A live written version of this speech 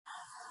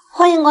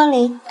欢迎光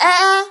临。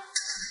哎，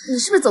你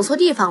是不是走错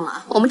地方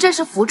了？我们这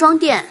是服装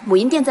店，母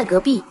婴店在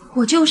隔壁。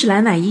我就是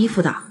来买衣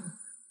服的。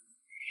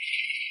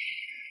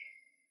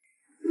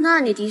那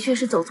你的确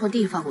是走错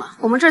地方了。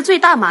我们这儿最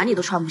大码你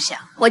都穿不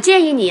下。我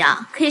建议你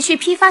啊，可以去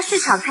批发市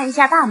场看一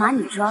下大码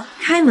女装。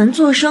开门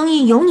做生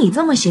意有你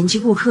这么嫌弃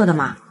顾客的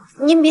吗？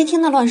您别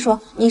听他乱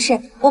说。女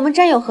士，我们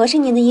这儿有合适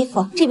您的衣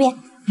服，这边。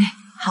哎，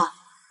好。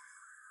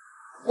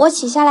我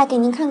取下来给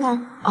您看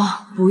看。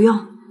哦，不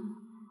用。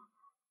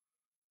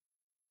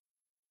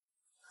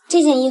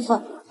这件衣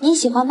服您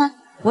喜欢吗？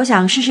我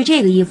想试试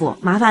这个衣服，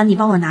麻烦你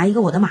帮我拿一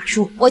个我的码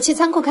数。我去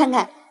仓库看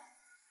看。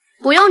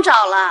不用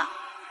找了，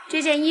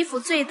这件衣服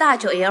最大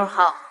就 L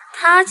号，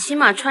他起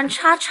码穿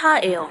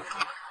XXL。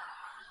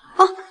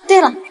哦，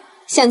对了，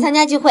想参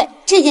加聚会，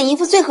这件衣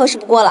服最合适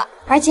不过了，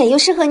而且又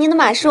适合您的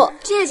码数。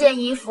这件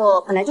衣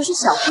服本来就是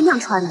小姑娘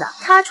穿的，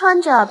她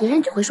穿着别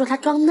人只会说她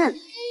装嫩。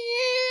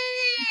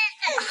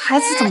孩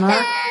子怎么了？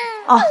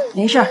哦，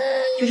没事，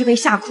就是被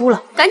吓哭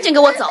了。赶紧给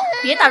我走，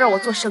别打扰我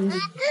做生意。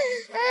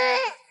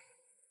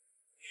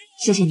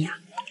谢谢你啊。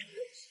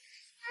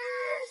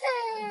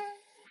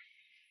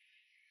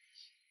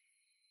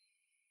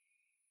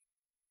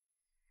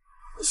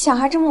小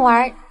孩这么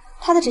玩，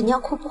他的纸尿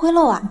裤不会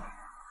漏啊。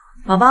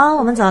宝宝，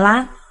我们走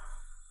啦。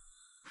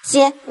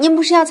姐，您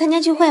不是要参加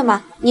聚会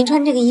吗？您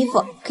穿这个衣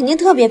服肯定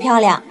特别漂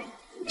亮。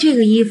这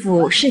个衣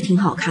服是挺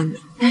好看的，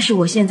但是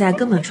我现在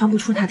根本穿不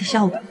出它的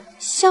效果。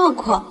效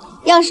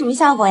果？要什么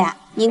效果呀？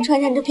您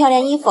穿上这漂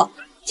亮衣服，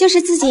就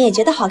是自己也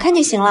觉得好看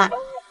就行了。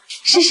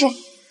试试。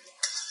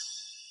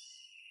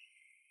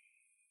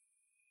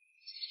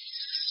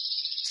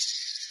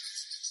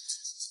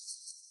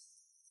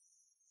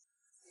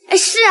哎，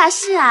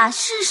是啊，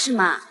试试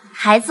嘛。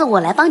孩子，我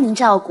来帮您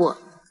照顾。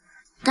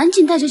赶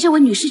紧带着这位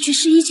女士去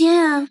试衣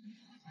间啊。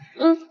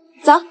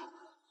走。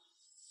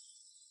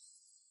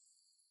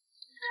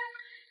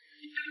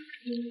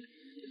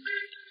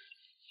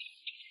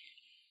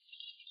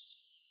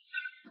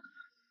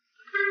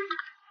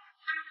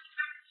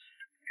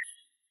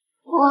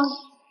哇，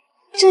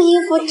这衣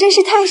服真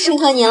是太适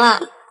合您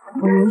了。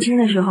我年轻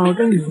的时候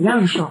跟你一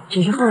样瘦，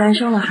只是后来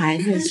生了孩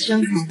子，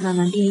身材慢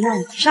慢变样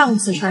了。上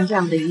次穿这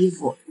样的衣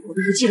服，我都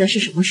不记得是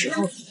什么时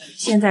候，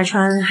现在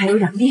穿还有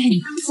点别扭。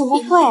怎么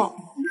会？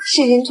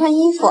是人穿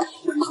衣服，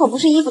可不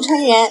是衣服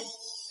穿人。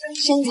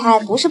身材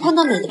不是判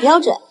断美的标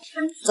准，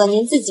做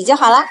您自己就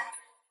好了。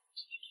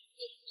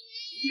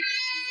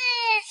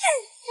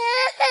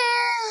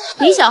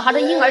你小孩的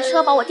婴儿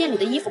车把我店里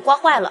的衣服刮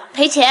坏了，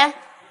赔钱。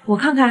我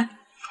看看，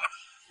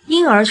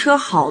婴儿车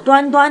好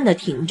端端的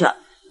停着，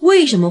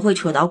为什么会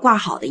扯到挂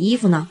好的衣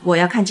服呢？我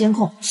要看监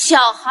控。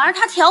小孩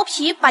他调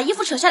皮，把衣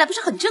服扯下来不是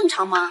很正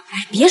常吗？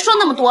哎，别说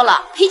那么多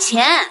了，赔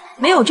钱。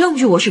没有证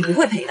据我是不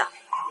会赔的。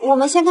我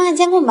们先看看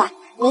监控吧，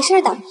没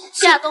事的。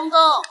夏冬冬，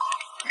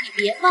你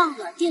别忘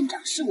了，店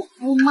长是我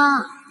姑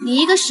妈，你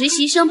一个实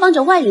习生帮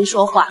着外人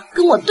说话，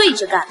跟我对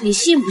着干，你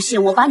信不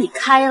信我把你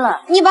开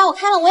了？你把我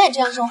开了，我也这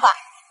样说话。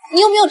你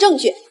有没有证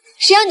据？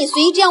谁让你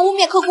随意这样污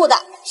蔑客户的？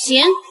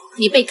行，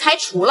你被开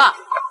除了。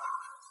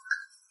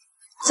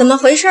怎么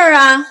回事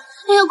啊？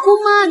哎呀，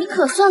姑妈，你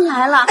可算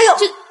来了。哎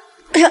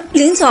呀，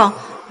林总，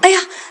哎呀，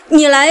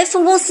你来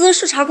分公司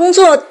视察工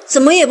作，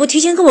怎么也不提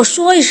前跟我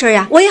说一声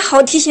呀？我也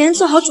好提前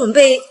做好准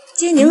备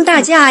接您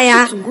大驾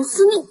呀。总公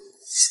司内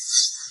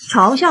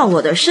嘲笑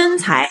我的身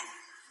材，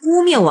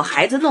污蔑我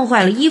孩子弄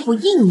坏了衣服，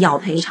硬要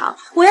赔偿。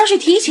我要是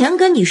提前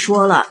跟你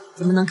说了，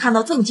怎么能看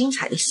到这么精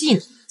彩的戏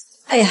呢？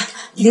哎呀，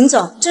林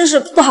总，真是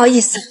不好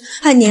意思。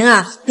哎，您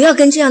啊，不要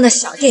跟这样的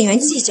小店员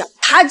计较，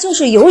他就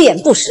是有眼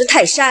不识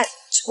泰山，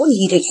瞅你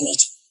一点也没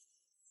劲。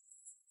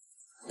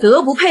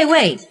德不配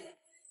位，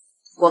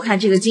我看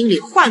这个经理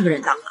换个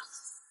人当了。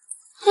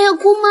哎呀，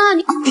姑妈，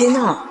你别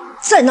闹，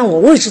再闹我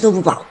位置都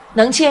不保。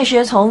能切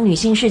实从女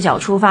性视角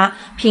出发，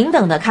平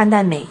等的看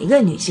待每一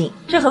个女性，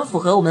这很符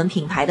合我们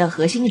品牌的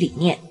核心理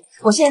念。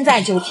我现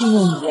在就聘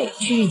用你为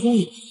区域经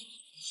理。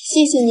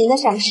谢谢您的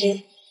赏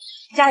识。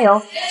加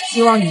油，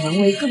希望你能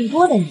为更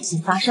多的女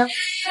性发声。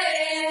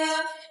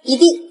一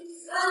定。